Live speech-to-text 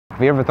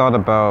Have you ever thought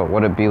about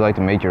what it'd be like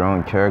to make your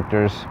own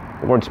characters?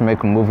 Or to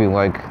make a movie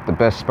like the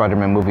best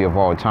Spider-Man movie of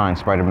all time,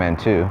 Spider-Man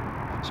 2,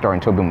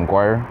 starring Tobey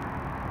Maguire?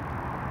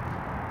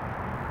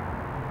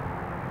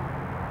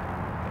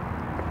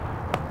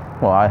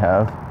 Well, I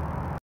have.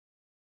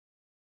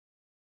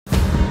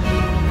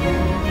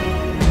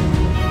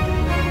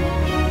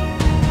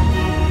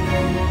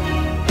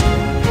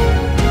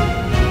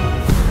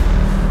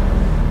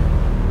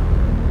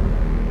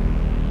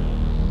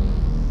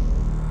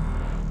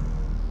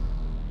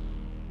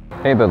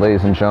 Hey there,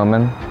 ladies and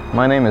gentlemen.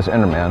 My name is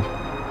Innerman,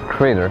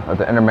 creator of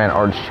the Innerman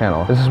Arts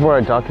channel. This is where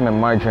I document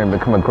my journey to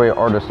become a great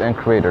artist and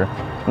creator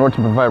in order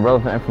to provide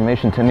relevant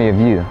information to any of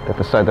you that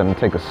decide to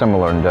undertake a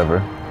similar endeavor.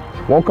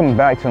 Welcome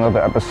back to another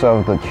episode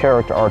of the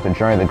Character Art, the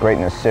Journey to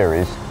Greatness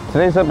series.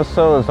 Today's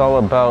episode is all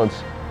about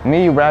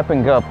me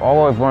wrapping up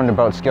all I've learned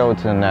about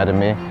skeleton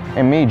anatomy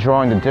and me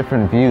drawing the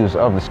different views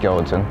of the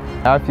skeleton.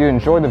 Now, if you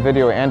enjoyed the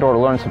video and or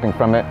learned something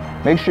from it,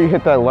 make sure you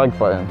hit that like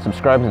button,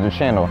 subscribe to the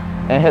channel,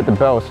 and hit the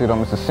bell so you don't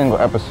miss a single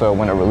episode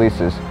when it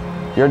releases.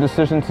 Your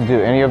decision to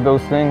do any of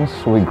those things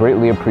will be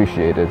greatly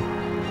appreciated.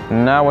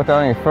 Now,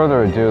 without any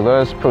further ado,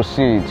 let us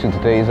proceed to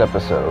today's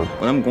episode.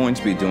 What I'm going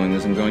to be doing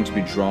is I'm going to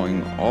be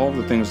drawing all of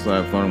the things that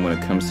I've learned when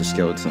it comes to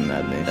skeleton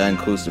anatomy. That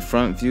includes the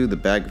front view, the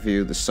back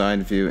view, the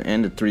side view,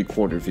 and the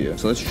three-quarter view.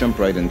 So let's jump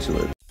right into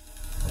it.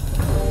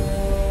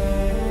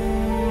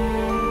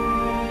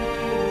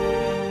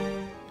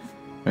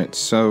 Alright,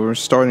 so we're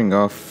starting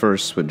off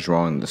first with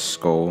drawing the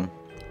skull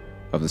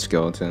of the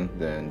skeleton,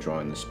 then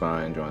drawing the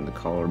spine, drawing the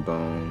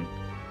collarbone,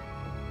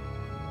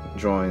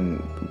 drawing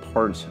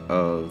part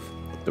of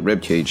the rib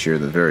cage here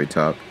at the very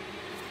top,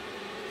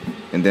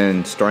 and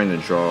then starting to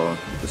draw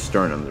the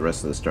sternum, the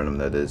rest of the sternum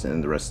that is,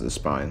 and the rest of the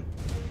spine.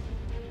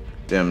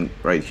 Then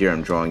right here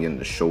I'm drawing in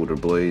the shoulder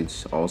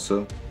blades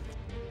also.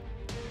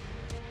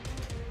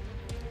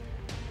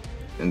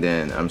 And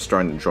then I'm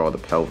starting to draw the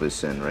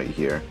pelvis in right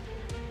here.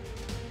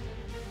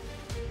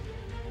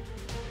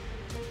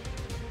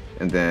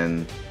 And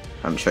then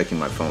I'm checking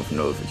my phone for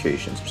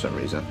notifications for some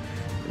reason.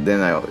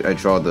 Then I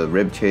draw the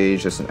rib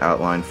cage, just an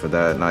outline for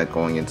that, not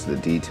going into the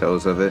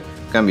details of it.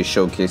 I'm gonna be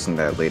showcasing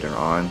that later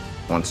on,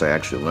 once I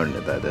actually learn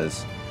it, that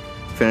is.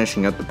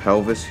 Finishing up the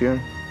pelvis here.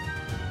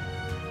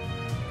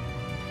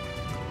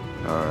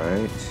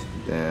 Alright,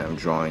 then I'm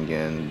drawing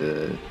in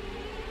the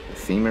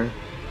femur.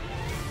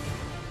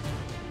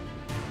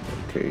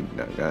 Okay,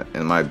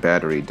 and my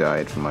battery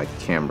died from my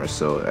camera,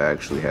 so I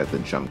actually had to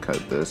jump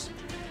cut this.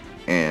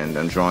 And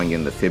I'm drawing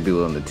in the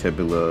fibula and the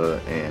tibula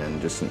and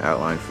just an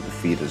outline for the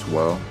feet as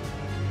well.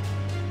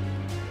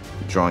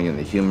 Drawing in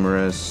the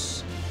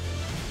humerus,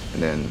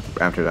 and then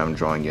after that I'm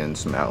drawing in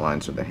some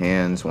outlines for the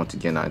hands. Once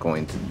again, not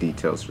going into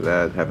details for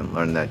that, haven't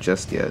learned that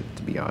just yet,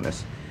 to be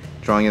honest.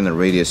 Drawing in the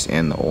radius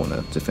and the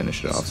ulna to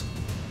finish it off.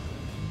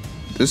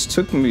 This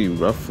took me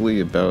roughly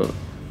about,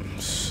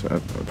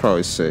 I'd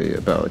probably say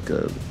about like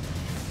a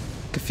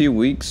few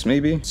weeks,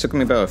 maybe. It took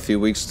me about a few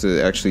weeks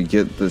to actually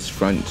get this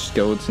front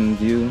skeleton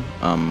view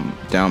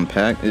down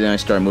packed, and then I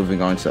started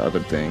moving on to other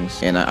things.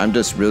 And I'm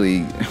just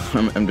really,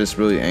 I'm just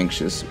really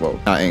anxious. Well,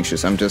 not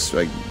anxious. I'm just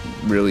like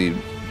really,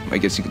 I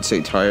guess you could say,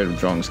 tired of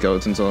drawing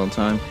skeletons all the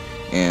time.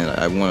 And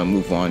I want to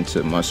move on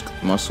to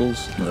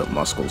muscles.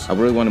 I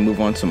really want to move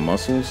on to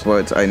muscles,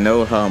 but I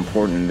know how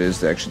important it is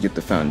to actually get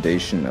the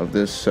foundation of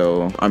this,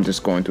 so I'm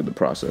just going through the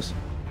process.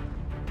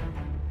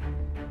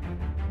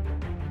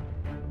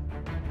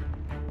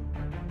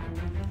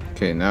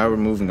 Okay, now we're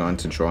moving on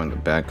to drawing the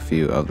back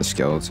view of the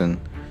skeleton.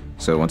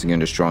 So once again,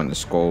 just drawing the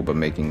skull, but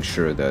making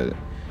sure that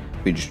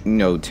we,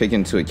 take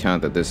into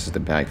account that this is the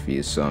back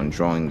view. So I'm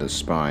drawing the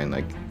spine,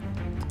 like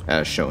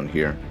as shown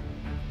here.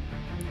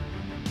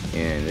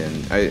 And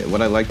then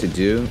what I like to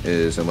do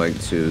is I like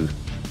to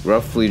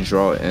roughly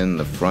draw in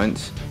the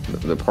front,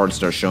 the parts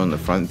that are shown in the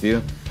front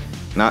view.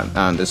 Not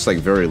just like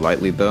very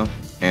lightly though.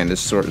 And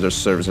this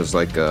serves as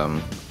like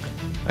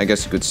I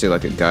guess you could say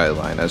like a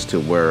guideline as to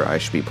where I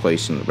should be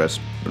placing the rest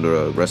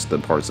of the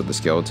parts of the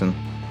skeleton.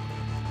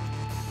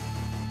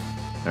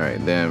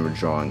 Alright, then we're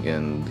drawing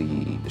in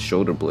the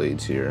shoulder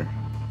blades here.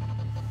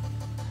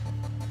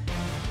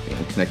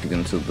 And connecting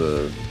into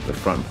the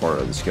front part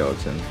of the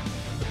skeleton,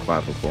 the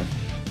clavicle,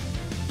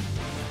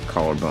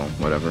 collarbone,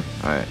 whatever.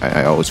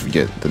 I always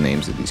forget the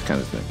names of these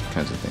kinds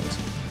of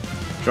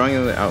things. Drawing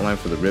in the outline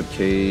for the rib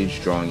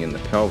cage, drawing in the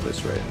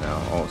pelvis right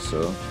now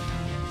also.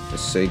 The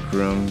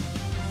sacrum.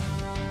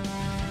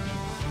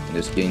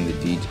 Just getting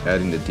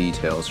adding the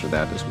details for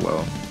that as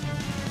well.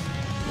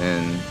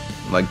 And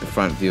like the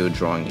front view,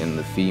 drawing in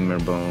the femur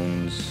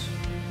bones,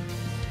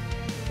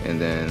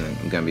 and then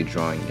I'm gonna be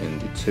drawing in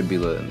the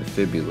tibula and the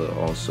fibula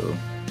also,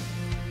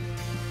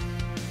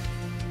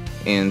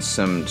 and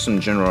some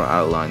general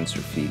outlines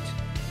for feet.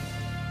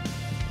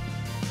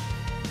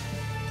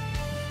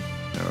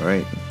 All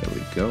right, there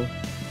we go.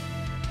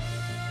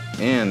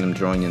 And I'm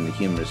drawing in the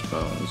humerus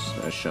bones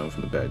as shown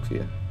from the back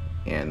view,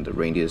 and the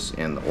radius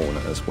and the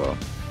ulna as well.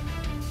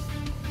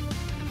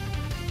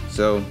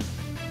 So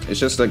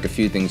it's just like a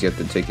few things you have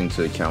to take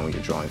into account when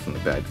you're drawing from the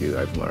back view,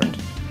 I've learned.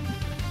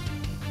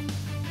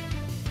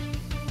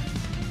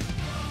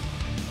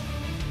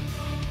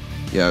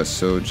 Yeah,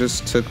 so it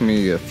just took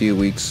me a few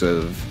weeks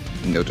of,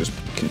 just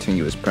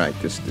continuous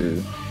practice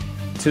to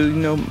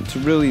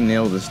really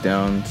nail this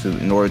down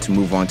in order to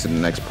move on to the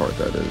next part,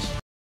 that is.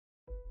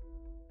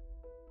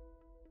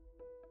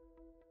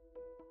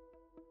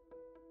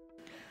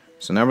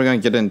 So now we're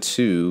going to get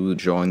into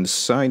drawing the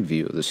side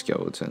view of the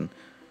skeleton.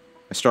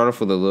 I start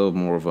off with a little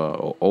more of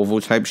a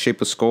oval type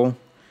shape of skull,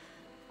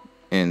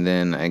 and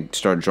then I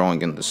start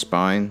drawing in the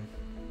spine.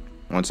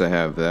 Once I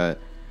have that,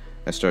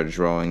 I start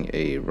drawing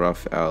a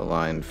rough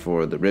outline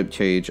for the rib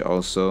cage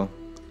also.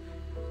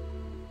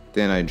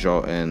 Then I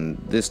draw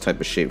in this type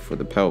of shape for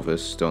the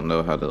pelvis. Don't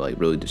know how to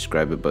really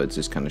describe it, but it's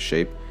this kind of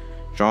shape.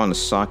 Drawing a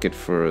socket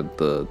for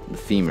the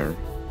femur.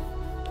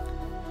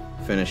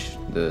 Finish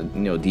the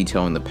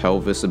detailing the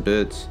pelvis a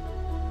bit.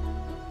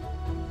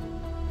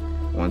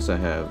 Once I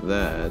have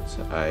that,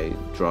 I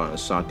draw in a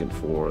socket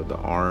for the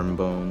arm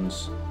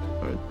bones,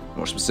 or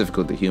more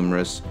specifically the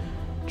humerus.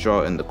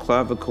 Draw in the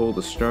clavicle,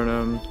 the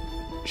sternum,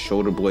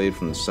 shoulder blade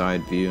from the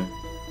side view.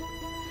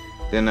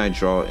 Then I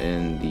draw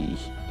in the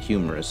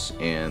humerus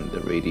and the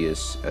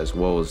radius, as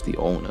well as the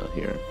ulna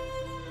here.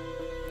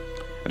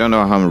 I don't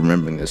know how I'm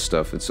remembering this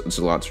stuff. It's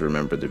a lot to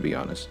remember, to be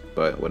honest,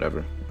 but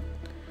whatever.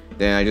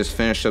 Then I just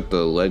finished up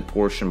the leg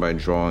portion by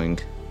drawing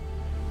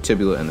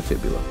tibia and the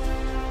fibula.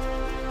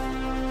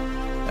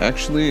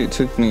 Actually, it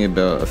took me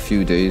about a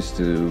few days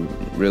to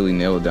really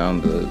nail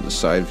down the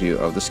side view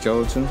of the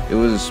skeleton. It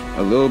was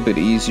a little bit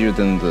easier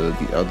than the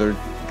other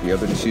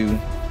two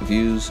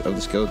views of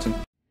the skeleton.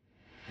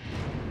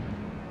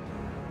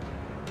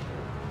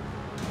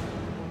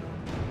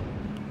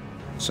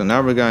 So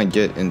now we're going to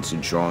get into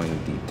drawing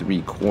the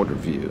 3/4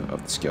 view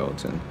of the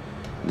skeleton.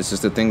 This is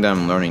the thing that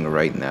I'm learning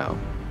right now.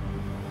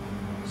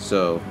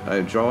 So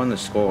I draw in the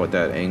skull at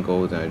that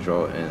angle, then I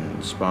draw in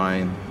the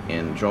spine,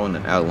 and draw in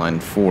an outline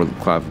for the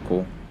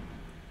clavicle.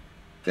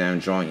 Then I'm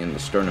drawing in the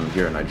sternum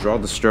here, and I draw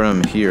the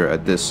sternum here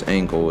at this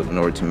angle in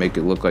order to make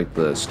it look like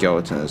the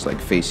skeleton is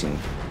facing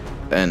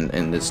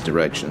in this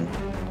direction,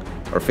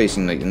 or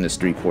facing in this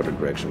 3/4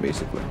 direction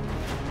basically.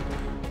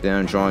 Then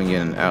I'm drawing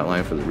in an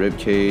outline for the rib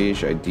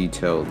cage. I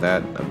detail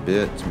that a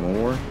bit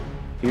more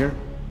here.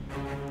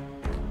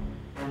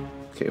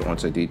 Okay,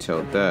 once I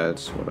detailed that,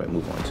 what do I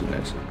move on to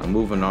next? I'm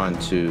moving on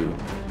to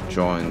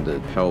drawing the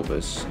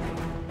pelvis.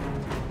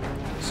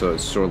 So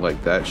it's sort of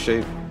like that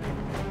shape,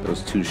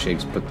 those two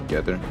shapes put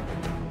together.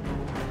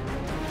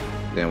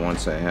 Then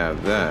once I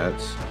have that,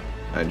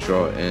 I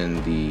draw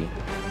in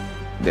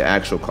the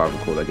actual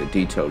clavicle, like a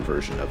detailed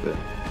version of it.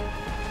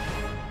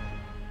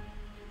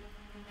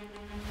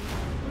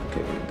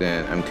 Okay,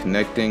 then I'm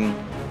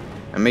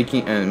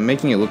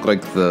making it look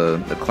like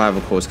the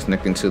clavicle is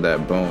connecting to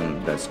that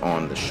bone that's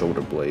on the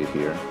shoulder blade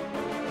here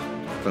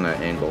from that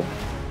angle.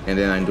 And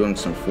then I'm doing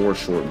some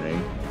foreshortening,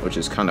 which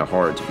is kind of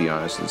hard, to be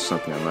honest. It's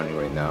something I'm learning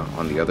right now.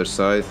 On the other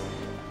side,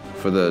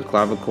 for the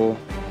clavicle,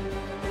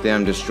 then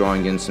I'm just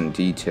drawing in some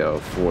detail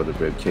for the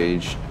rib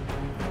cage.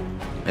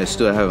 I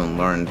still haven't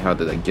learned how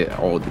to get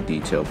all the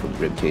detail for the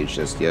rib cage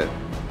just yet.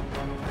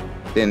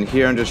 Then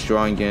here I'm just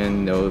drawing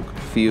in a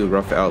few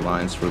rough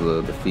outlines for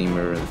the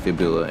femur, the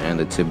fibula, and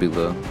the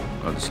tibia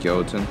of the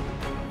skeleton.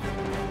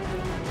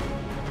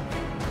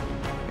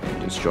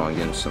 And just drawing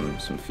in some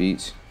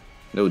feet.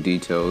 No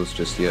details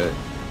just yet.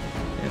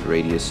 And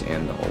radius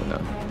and the ulna.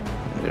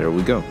 And there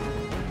we go.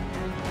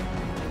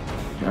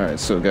 Alright,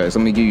 so guys,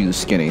 let me give you the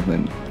skinny.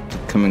 Then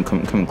come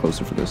in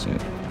closer for this. Yeah.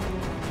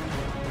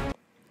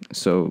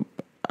 So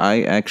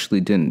I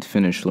actually didn't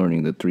finish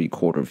learning the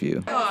 3/4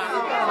 view.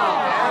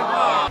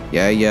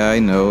 Yeah, I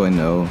know.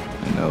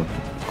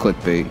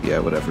 Clickbait, yeah,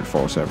 whatever,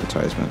 false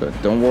advertisement. But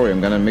don't worry,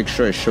 I'm gonna make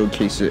sure I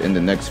showcase it in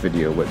the next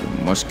video with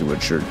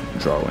musculature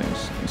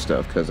drawings and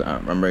stuff, because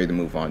I'm ready to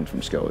move on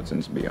from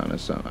skeletons, to be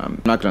honest. So I'm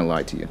not gonna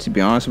lie to you. To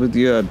be honest with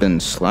you, I've been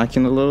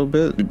slacking a little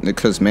bit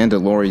because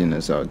Mandalorian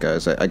is out,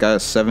 guys. I got a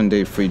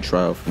 7-day free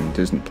trial from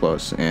Disney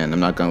Plus, and I'm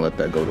not gonna let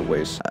that go to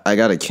waste. I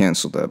gotta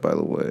cancel that, by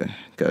the way.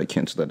 Gotta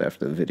cancel that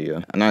after the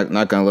video. I'm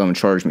not gonna let them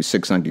charge me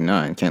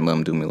 $6.99. Can't let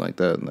them do me like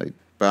that.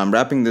 But I'm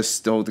wrapping this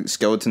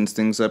skeletons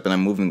things up, and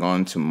I'm moving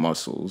on to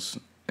muscles,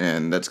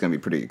 and that's gonna be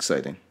pretty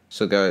exciting.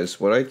 So guys,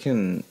 what I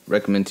can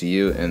recommend to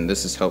you, and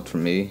this has helped for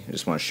me, I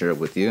just want to share it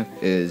with you,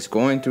 is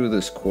going through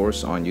this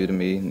course on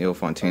Udemy, Neil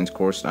Fontaine's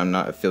course. I'm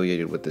not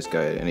affiliated with this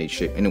guy in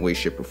any way,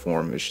 shape, or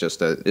form. It's just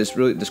that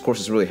this course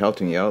has really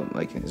helped me out.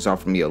 It's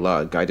offered me a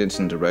lot of guidance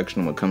and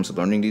direction when it comes to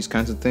learning these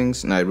kinds of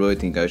things, and I really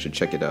think you guys should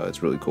check it out.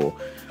 It's really cool.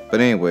 But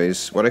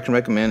anyways, what I can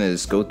recommend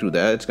is go through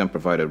that. It's gonna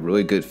provide a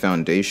really good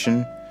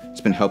foundation. It's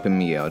been helping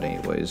me out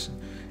anyways,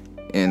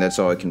 and that's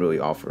all I can really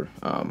offer.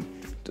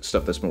 The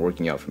stuff that's been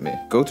working out for me.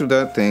 Go through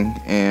that thing,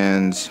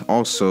 and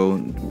also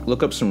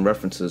look up some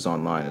references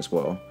online as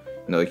well.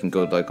 You can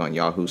go on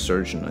Yahoo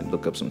search and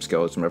look up some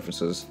skeleton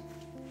references.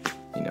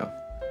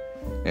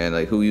 And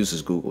who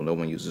uses Google? No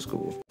one uses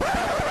Google.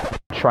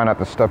 try not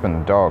to step in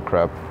the dog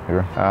crap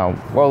here.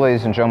 Well,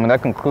 ladies and gentlemen,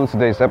 that concludes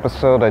today's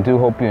episode. I do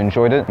hope you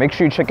enjoyed it. Make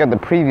sure you check out the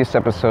previous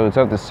episodes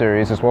of the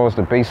series as well as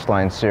the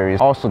baseline series.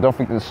 Also, don't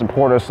forget to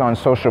support us on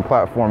social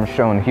platforms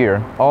shown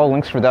here. All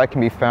links for that can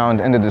be found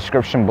in the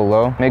description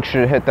below. Make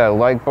sure to hit that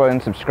like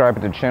button, subscribe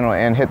to the channel,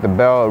 and hit the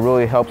bell. It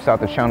really helps out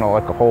the channel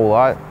like a whole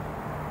lot.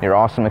 You're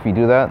awesome if you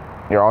do that.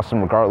 You're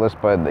awesome regardless,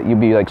 but you'd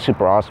be like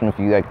super awesome if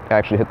you like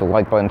actually hit the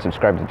like button and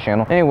subscribe to the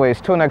channel. Anyways,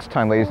 till next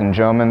time, ladies and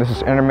gentlemen, this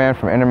is Innerman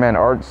from Innerman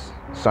Arts,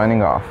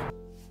 signing off.